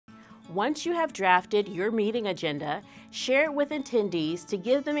Once you have drafted your meeting agenda, share it with attendees to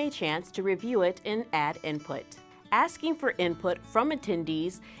give them a chance to review it and add input. Asking for input from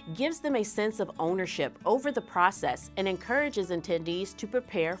attendees gives them a sense of ownership over the process and encourages attendees to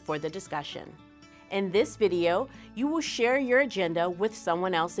prepare for the discussion. In this video, you will share your agenda with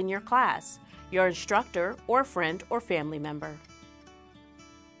someone else in your class, your instructor or friend or family member.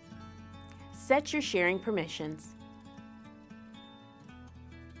 Set your sharing permissions.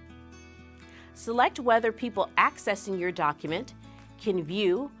 Select whether people accessing your document can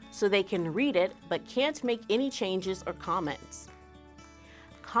view so they can read it but can't make any changes or comments.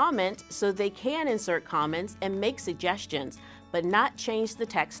 Comment so they can insert comments and make suggestions but not change the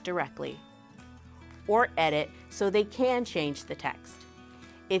text directly. Or edit so they can change the text.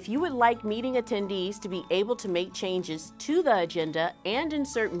 If you would like meeting attendees to be able to make changes to the agenda and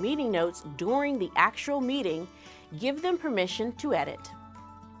insert meeting notes during the actual meeting, give them permission to edit.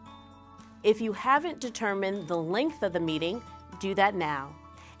 If you haven't determined the length of the meeting, do that now.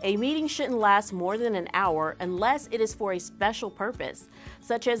 A meeting shouldn't last more than an hour unless it is for a special purpose,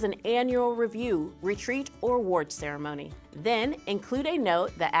 such as an annual review, retreat, or award ceremony. Then include a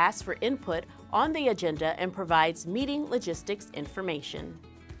note that asks for input on the agenda and provides meeting logistics information.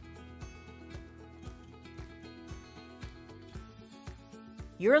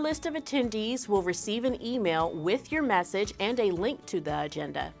 Your list of attendees will receive an email with your message and a link to the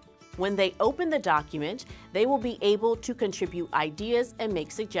agenda. When they open the document, they will be able to contribute ideas and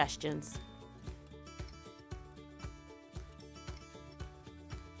make suggestions.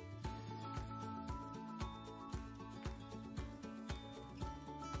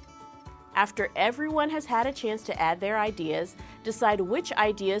 After everyone has had a chance to add their ideas, decide which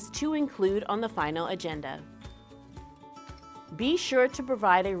ideas to include on the final agenda. Be sure to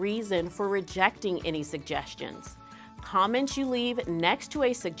provide a reason for rejecting any suggestions. Comments you leave next to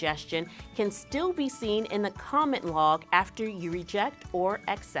a suggestion can still be seen in the comment log after you reject or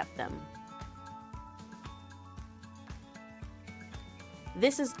accept them.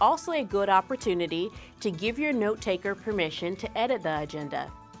 This is also a good opportunity to give your note taker permission to edit the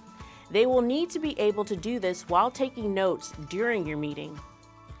agenda. They will need to be able to do this while taking notes during your meeting.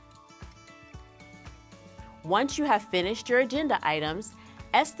 Once you have finished your agenda items,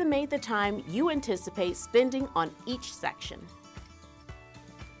 estimate the time you anticipate spending on each section.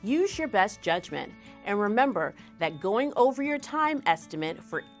 Use your best judgment and remember that going over your time estimate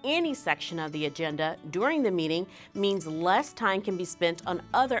for any section of the agenda during the meeting means less time can be spent on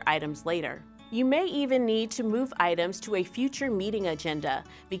other items later. You may even need to move items to a future meeting agenda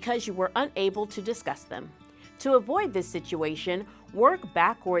because you were unable to discuss them. To avoid this situation, work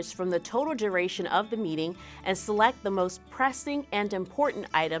backwards from the total duration of the meeting and select the most pressing and important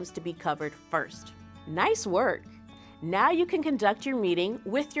items to be covered first. Nice work! Now you can conduct your meeting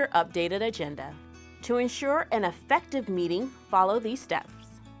with your updated agenda. To ensure an effective meeting, follow these steps.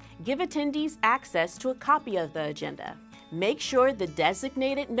 Give attendees access to a copy of the agenda. Make sure the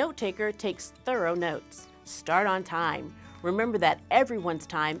designated note taker takes thorough notes. Start on time. Remember that everyone's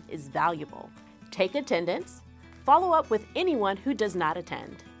time is valuable. Take attendance. Follow up with anyone who does not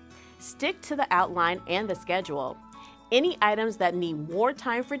attend. Stick to the outline and the schedule. Any items that need more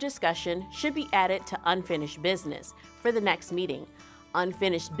time for discussion should be added to unfinished business for the next meeting.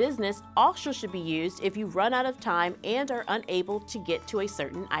 Unfinished business also should be used if you run out of time and are unable to get to a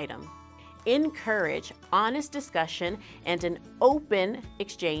certain item. Encourage honest discussion and an open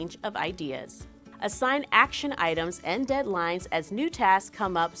exchange of ideas. Assign action items and deadlines as new tasks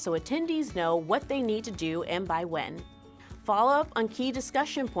come up so attendees know what they need to do and by when. Follow up on key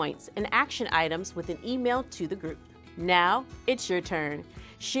discussion points and action items with an email to the group. Now, it's your turn.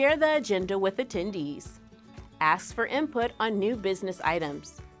 Share the agenda with attendees. Ask for input on new business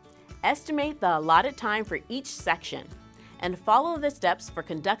items. Estimate the allotted time for each section. And follow the steps for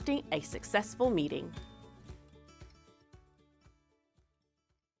conducting a successful meeting.